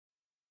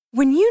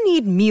When you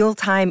need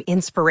mealtime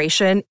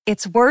inspiration,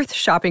 it's worth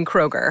shopping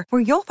Kroger,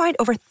 where you'll find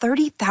over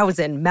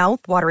 30,000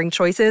 mouth-watering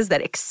choices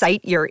that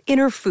excite your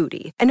inner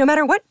foodie. And no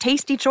matter what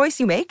tasty choice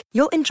you make,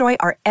 you'll enjoy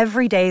our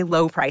everyday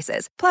low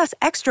prices, plus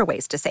extra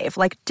ways to save,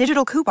 like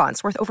digital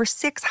coupons worth over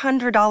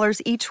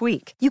 $600 each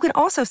week. You can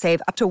also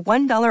save up to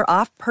 $1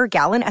 off per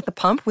gallon at the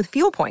pump with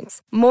fuel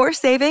points. More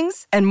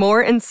savings and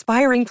more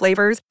inspiring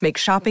flavors make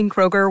shopping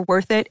Kroger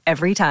worth it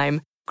every time.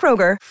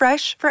 Kroger,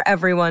 fresh for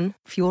everyone.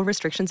 Fuel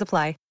restrictions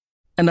apply.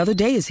 Another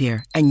day is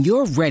here, and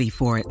you're ready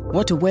for it.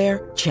 What to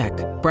wear? Check.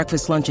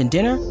 Breakfast, lunch, and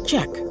dinner?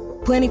 Check.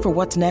 Planning for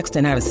what's next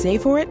and how to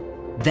save for it?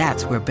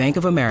 That's where Bank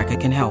of America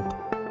can help.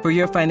 For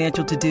your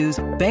financial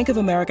to-dos, Bank of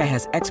America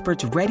has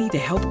experts ready to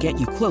help get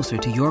you closer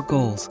to your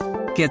goals.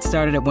 Get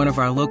started at one of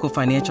our local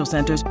financial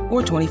centers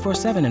or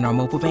 24/7 in our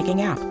mobile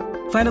banking app.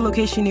 Find a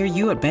location near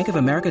you at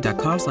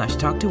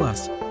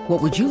bankofamerica.com/talktous.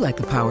 What would you like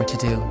the power to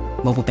do?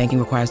 Mobile banking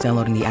requires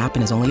downloading the app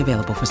and is only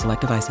available for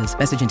select devices.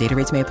 Message and data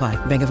rates may apply.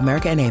 Bank of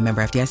America N.A.,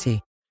 member FDIC.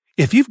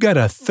 If you've got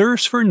a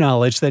thirst for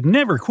knowledge that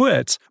never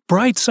quits,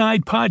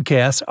 Brightside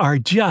Podcasts are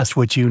just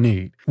what you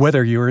need.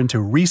 Whether you're into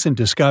recent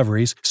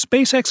discoveries,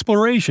 space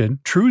exploration,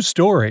 true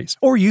stories,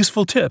 or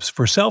useful tips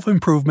for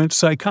self-improvement,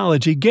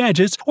 psychology,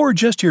 gadgets, or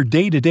just your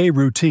day-to-day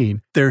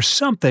routine, there's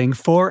something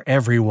for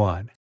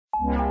everyone.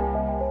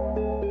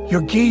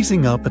 You're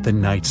gazing up at the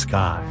night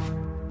sky.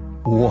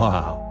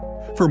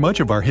 Wow! For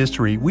much of our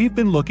history, we've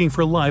been looking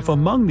for life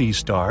among these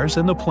stars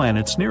and the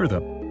planets near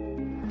them.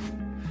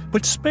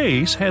 But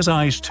space has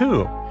eyes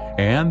too,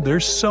 and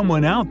there's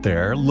someone out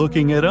there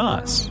looking at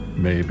us,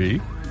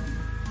 maybe.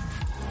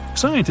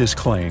 Scientists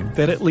claim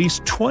that at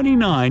least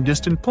 29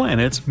 distant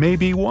planets may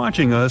be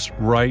watching us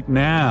right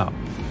now.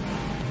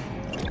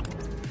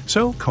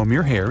 So comb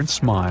your hair and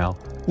smile.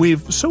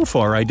 We've so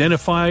far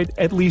identified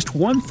at least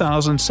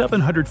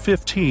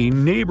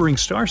 1,715 neighboring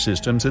star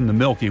systems in the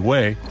Milky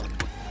Way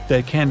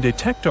that can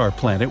detect our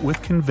planet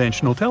with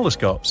conventional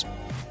telescopes.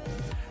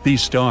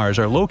 These stars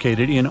are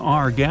located in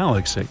our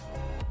galaxy.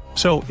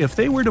 So if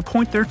they were to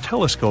point their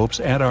telescopes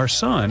at our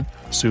sun,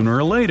 sooner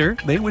or later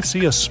they would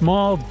see a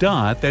small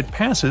dot that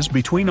passes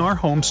between our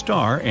home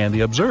star and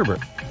the observer.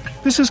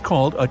 This is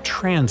called a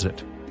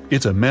transit.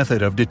 It's a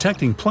method of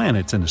detecting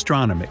planets in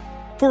astronomy.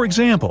 For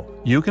example,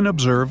 you can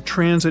observe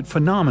transit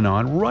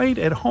phenomenon right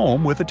at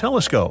home with a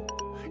telescope.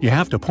 You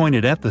have to point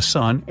it at the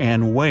sun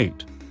and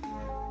wait.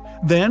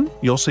 Then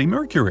you'll see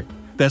Mercury.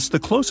 That's the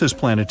closest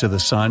planet to the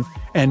sun,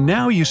 and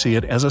now you see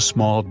it as a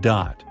small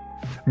dot.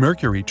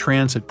 Mercury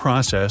transit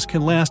process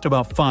can last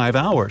about 5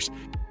 hours,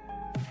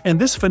 and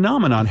this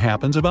phenomenon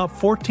happens about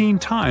 14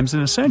 times in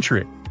a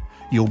century.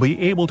 You'll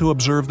be able to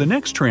observe the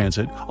next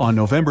transit on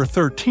November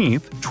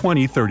 13th,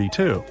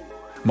 2032.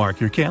 Mark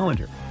your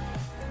calendar.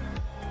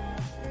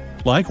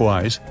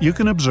 Likewise, you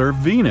can observe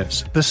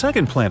Venus, the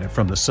second planet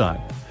from the Sun,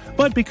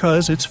 but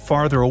because it's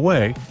farther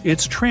away,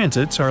 its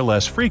transits are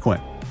less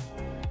frequent.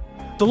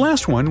 The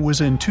last one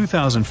was in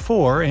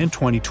 2004 and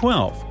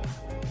 2012.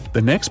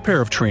 The next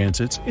pair of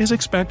transits is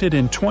expected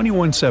in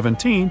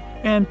 2117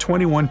 and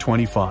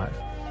 2125.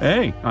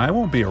 Hey, I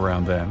won't be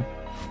around then.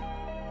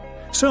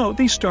 So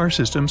these star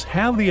systems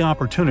have the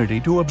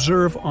opportunity to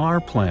observe our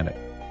planet.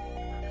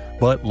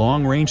 But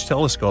long-range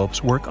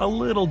telescopes work a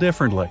little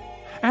differently.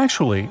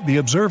 Actually, the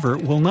observer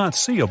will not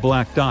see a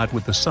black dot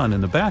with the sun in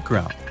the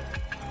background.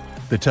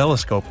 The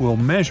telescope will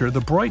measure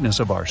the brightness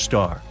of our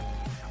star.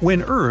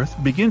 When Earth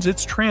begins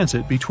its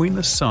transit between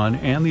the sun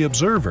and the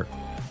observer,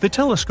 the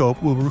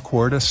telescope will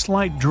record a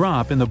slight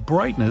drop in the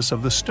brightness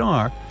of the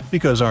star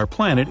because our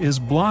planet is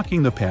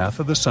blocking the path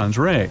of the sun's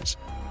rays.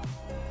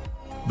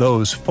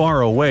 Those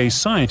faraway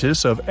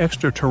scientists of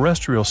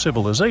extraterrestrial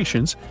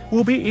civilizations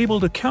will be able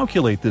to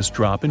calculate this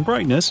drop in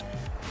brightness.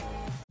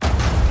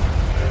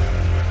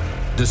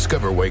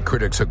 Discover why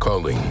critics are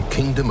calling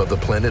Kingdom of the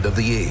Planet of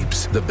the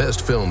Apes the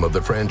best film of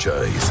the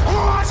franchise.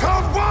 What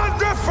a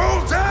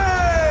wonderful day!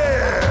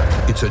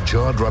 It's a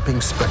jaw-dropping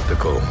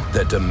spectacle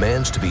that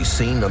demands to be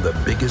seen on the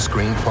biggest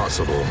screen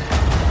possible.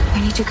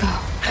 We need to go.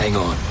 Hang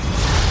on.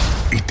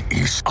 It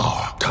is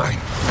our time.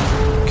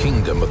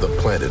 Kingdom of the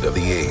Planet of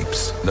the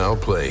Apes. Now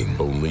playing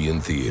only in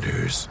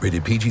theaters.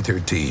 Rated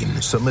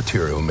PG-13. Some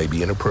material may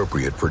be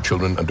inappropriate for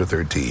children under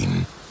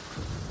 13.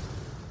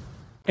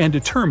 And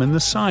determine the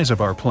size of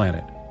our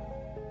planet.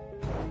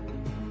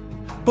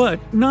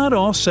 But not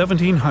all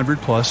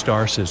 1,700-plus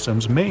star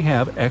systems may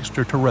have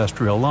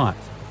extraterrestrial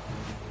life.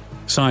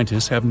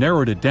 Scientists have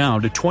narrowed it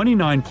down to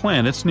 29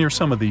 planets near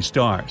some of these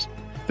stars.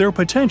 They're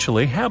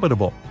potentially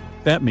habitable.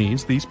 That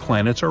means these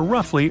planets are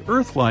roughly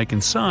Earth-like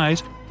in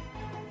size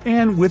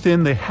and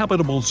within the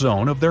habitable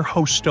zone of their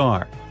host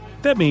star.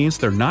 That means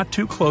they're not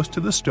too close to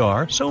the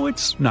star, so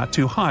it's not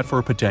too hot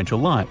for potential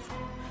life.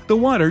 The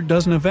water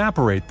doesn't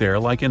evaporate there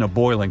like in a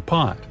boiling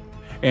pot.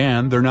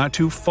 And they're not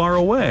too far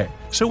away,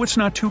 so it's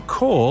not too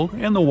cold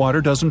and the water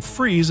doesn't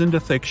freeze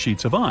into thick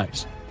sheets of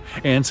ice.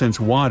 And since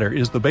water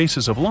is the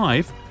basis of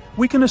life,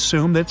 we can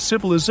assume that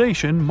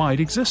civilization might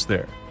exist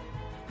there.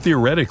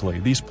 Theoretically,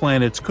 these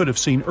planets could have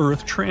seen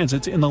Earth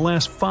transits in the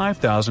last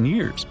 5,000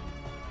 years.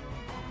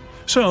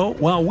 So,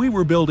 while we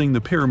were building the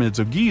pyramids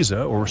of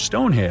Giza or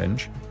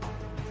Stonehenge,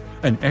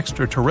 an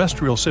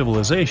extraterrestrial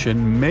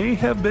civilization may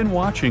have been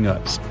watching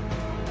us.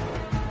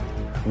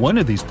 One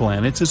of these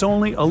planets is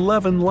only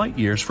 11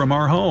 light-years from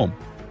our home.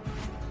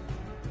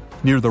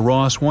 Near the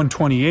Ross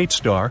 128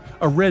 star,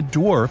 a red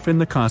dwarf in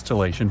the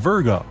constellation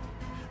Virgo,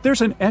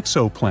 there's an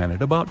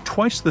exoplanet about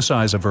twice the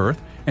size of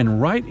Earth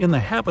and right in the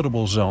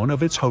habitable zone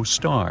of its host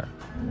star.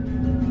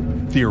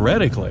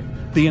 Theoretically,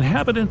 the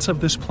inhabitants of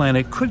this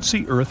planet could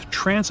see Earth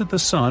transit the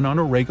Sun on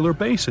a regular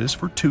basis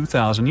for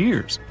 2,000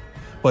 years.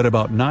 But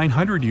about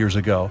 900 years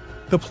ago,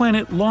 the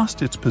planet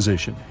lost its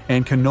position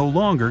and can no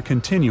longer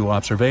continue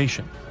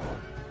observation.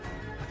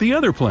 The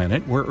other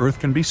planet where Earth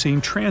can be seen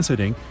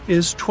transiting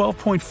is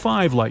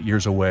 12.5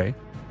 light-years away,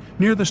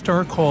 near the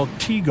star called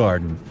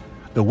Teegarden.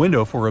 The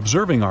window for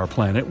observing our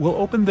planet will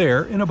open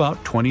there in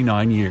about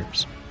 29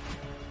 years.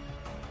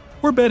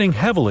 We're betting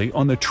heavily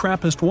on the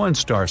TRAPPIST-1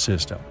 star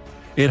system.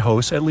 It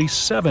hosts at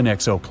least 7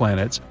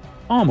 exoplanets,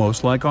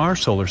 almost like our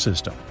solar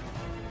system.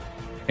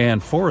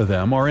 And 4 of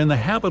them are in the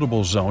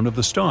habitable zone of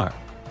the star.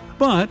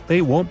 But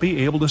they won't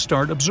be able to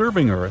start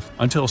observing Earth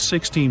until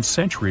 16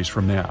 centuries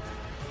from now.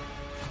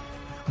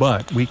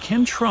 But we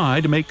can try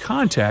to make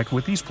contact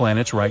with these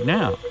planets right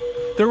now.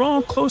 They're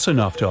all close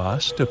enough to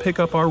us to pick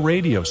up our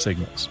radio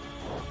signals.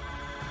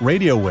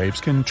 Radio waves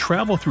can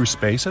travel through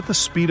space at the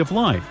speed of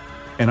light,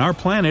 and our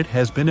planet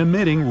has been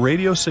emitting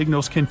radio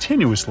signals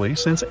continuously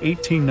since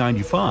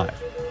 1895.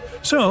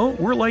 So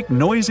we're like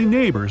noisy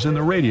neighbors in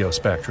the radio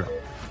spectrum.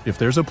 If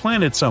there's a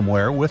planet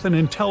somewhere with an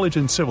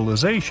intelligent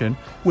civilization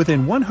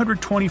within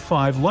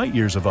 125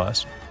 light-years of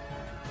us,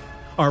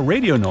 our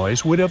radio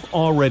noise would have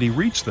already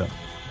reached them.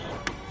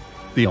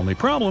 The only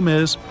problem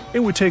is, it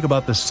would take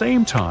about the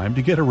same time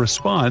to get a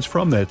response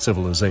from that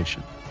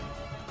civilization.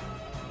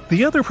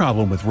 The other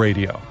problem with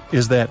radio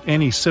is that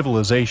any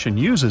civilization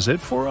uses it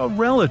for a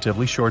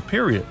relatively short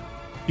period.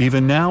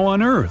 Even now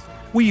on Earth,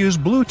 we use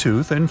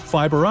Bluetooth and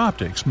fiber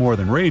optics more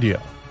than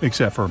radio,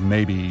 except for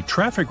maybe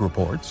traffic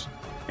reports.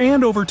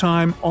 And over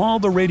time, all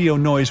the radio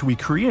noise we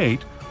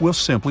create will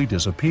simply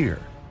disappear.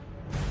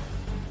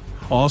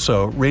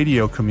 Also,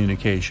 radio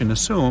communication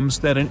assumes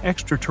that an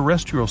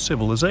extraterrestrial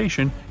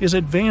civilization is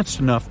advanced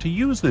enough to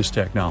use this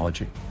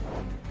technology.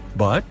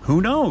 But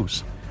who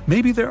knows?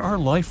 Maybe there are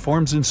life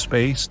forms in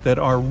space that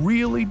are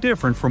really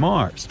different from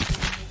ours.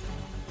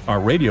 Our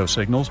radio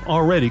signals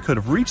already could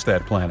have reached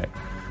that planet,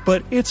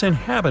 but its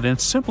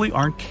inhabitants simply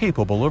aren't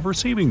capable of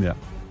receiving them.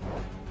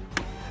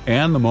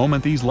 And the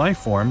moment these life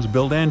forms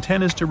build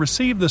antennas to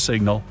receive the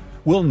signal,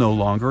 we'll no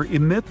longer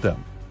emit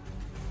them.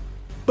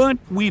 But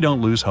we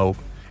don't lose hope,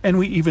 and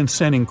we even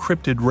send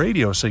encrypted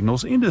radio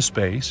signals into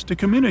space to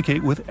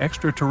communicate with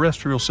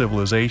extraterrestrial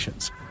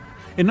civilizations.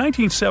 In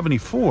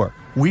 1974,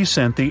 we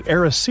sent the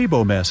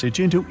Arecibo message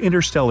into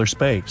interstellar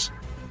space.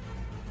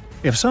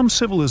 If some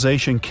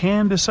civilization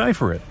can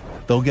decipher it,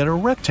 they'll get a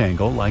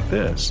rectangle like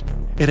this.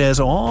 It has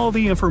all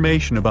the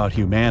information about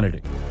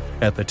humanity.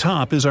 At the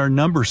top is our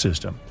number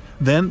system,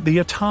 then the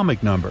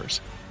atomic numbers,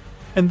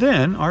 and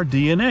then our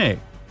DNA,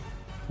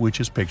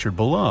 which is pictured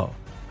below.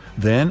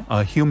 Then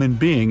a human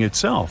being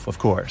itself, of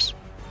course.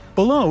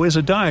 Below is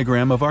a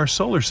diagram of our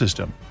solar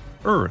system.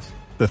 Earth,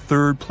 the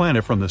third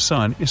planet from the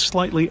Sun, is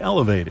slightly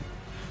elevated.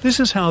 This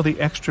is how the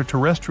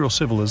extraterrestrial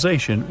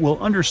civilization will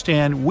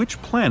understand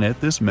which planet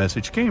this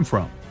message came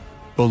from.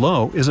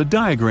 Below is a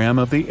diagram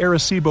of the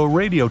Arecibo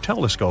radio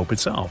telescope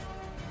itself.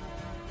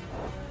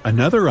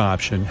 Another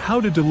option how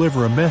to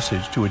deliver a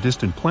message to a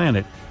distant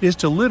planet is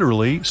to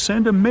literally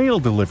send a mail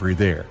delivery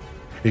there.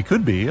 It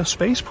could be a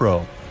space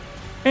probe.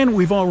 And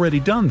we've already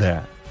done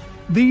that.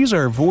 These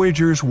are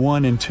Voyagers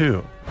 1 and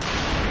 2.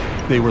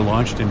 They were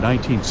launched in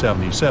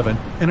 1977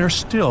 and are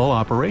still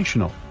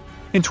operational.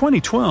 In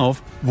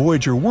 2012,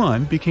 Voyager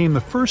 1 became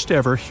the first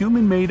ever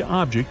human-made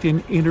object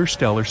in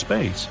interstellar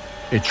space.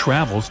 It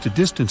travels to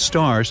distant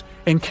stars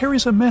and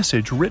carries a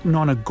message written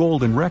on a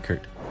golden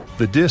record.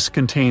 The disc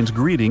contains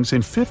greetings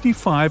in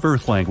 55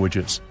 Earth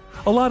languages,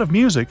 a lot of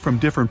music from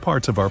different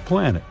parts of our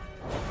planet,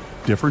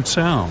 different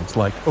sounds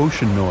like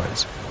ocean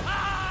noise,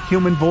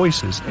 human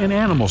voices, and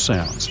animal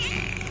sounds.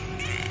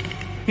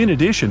 In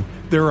addition,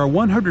 there are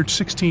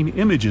 116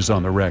 images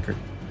on the record.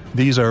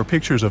 These are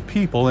pictures of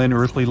people and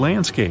earthly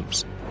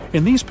landscapes.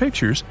 In these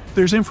pictures,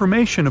 there's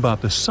information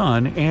about the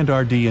Sun and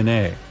our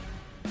DNA.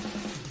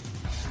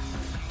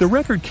 The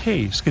record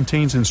case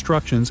contains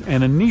instructions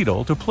and a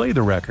needle to play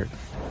the record.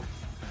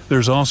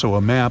 There's also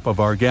a map of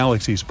our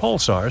galaxy's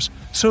pulsars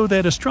so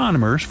that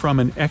astronomers from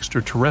an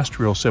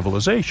extraterrestrial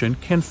civilization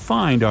can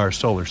find our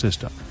solar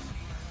system.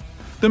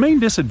 The main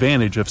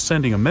disadvantage of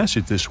sending a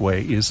message this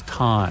way is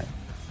time.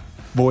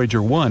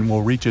 Voyager 1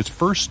 will reach its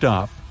first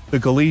stop, the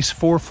Gliese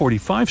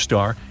 445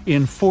 star,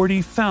 in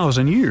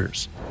 40,000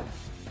 years.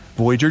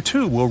 Voyager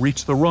 2 will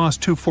reach the Ross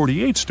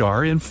 248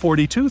 star in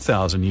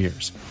 42,000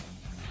 years.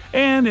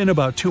 And in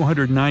about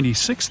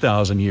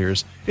 296,000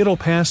 years, it'll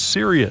pass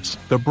Sirius,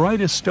 the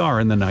brightest star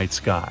in the night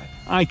sky.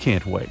 I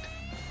can't wait.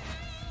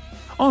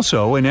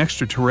 Also, an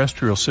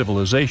extraterrestrial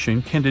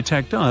civilization can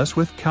detect us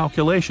with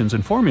calculations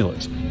and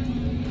formulas.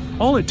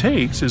 All it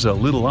takes is a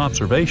little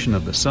observation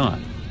of the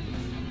Sun.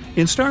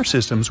 In star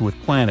systems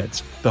with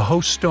planets, the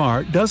host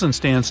star doesn't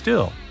stand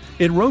still.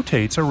 It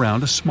rotates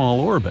around a small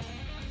orbit.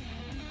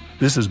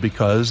 This is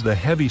because the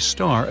heavy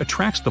star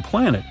attracts the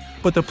planet,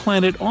 but the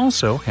planet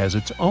also has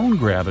its own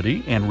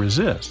gravity and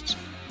resists.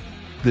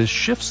 This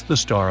shifts the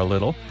star a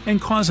little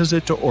and causes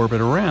it to orbit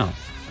around.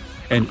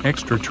 An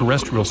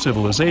extraterrestrial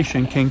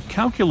civilization can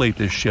calculate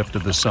this shift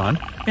of the Sun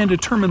and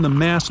determine the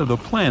mass of the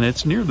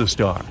planets near the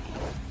star.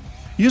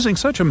 Using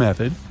such a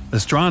method,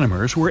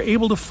 astronomers were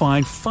able to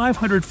find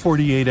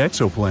 548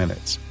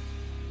 exoplanets.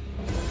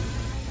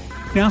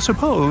 Now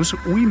suppose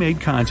we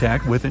made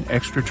contact with an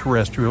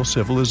extraterrestrial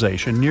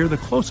civilization near the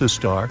closest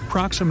star,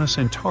 Proxima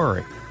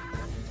Centauri.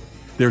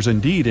 There's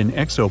indeed an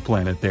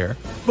exoplanet there,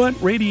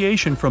 but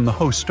radiation from the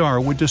host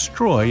star would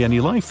destroy any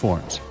life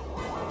forms.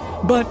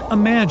 But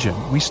imagine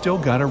we still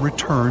got a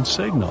return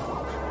signal.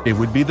 It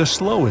would be the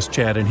slowest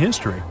chat in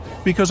history,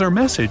 because our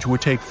message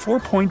would take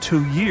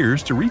 4.2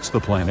 years to reach the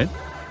planet,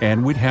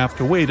 and we'd have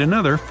to wait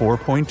another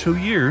 4.2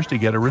 years to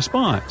get a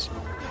response.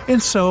 And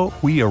so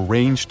we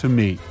arranged to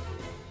meet.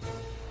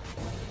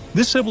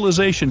 This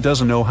civilization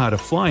doesn't know how to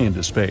fly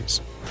into space.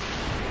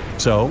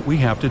 So we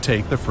have to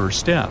take the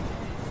first step.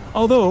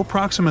 Although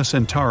Proxima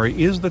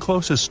Centauri is the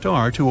closest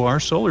star to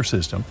our solar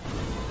system,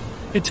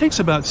 it takes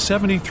about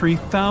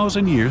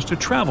 73,000 years to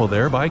travel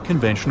there by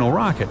conventional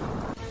rocket.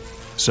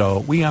 So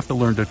we have to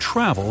learn to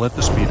travel at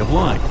the speed of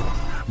light.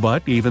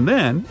 But even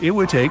then, it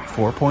would take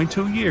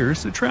 4.2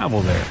 years to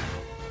travel there.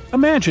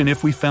 Imagine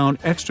if we found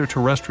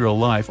extraterrestrial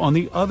life on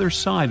the other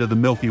side of the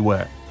Milky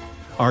Way.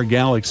 Our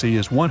galaxy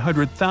is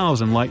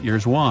 100,000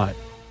 light-years wide.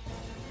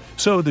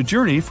 So the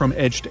journey from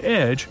edge to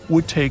edge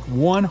would take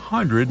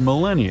 100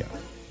 millennia.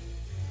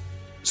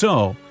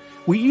 So,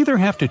 we either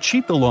have to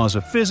cheat the laws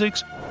of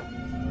physics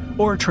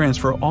or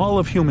transfer all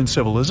of human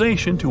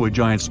civilization to a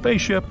giant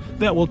spaceship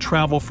that will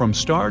travel from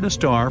star to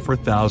star for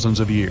thousands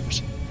of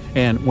years.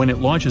 And when it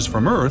launches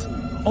from Earth,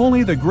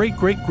 only the great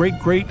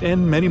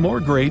and many more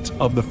greats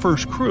of the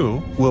first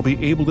crew will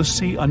be able to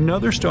see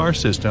another star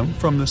system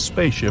from the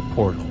spaceship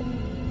portal.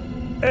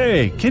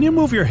 Hey, can you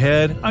move your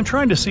head? I'm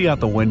trying to see out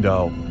the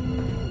window.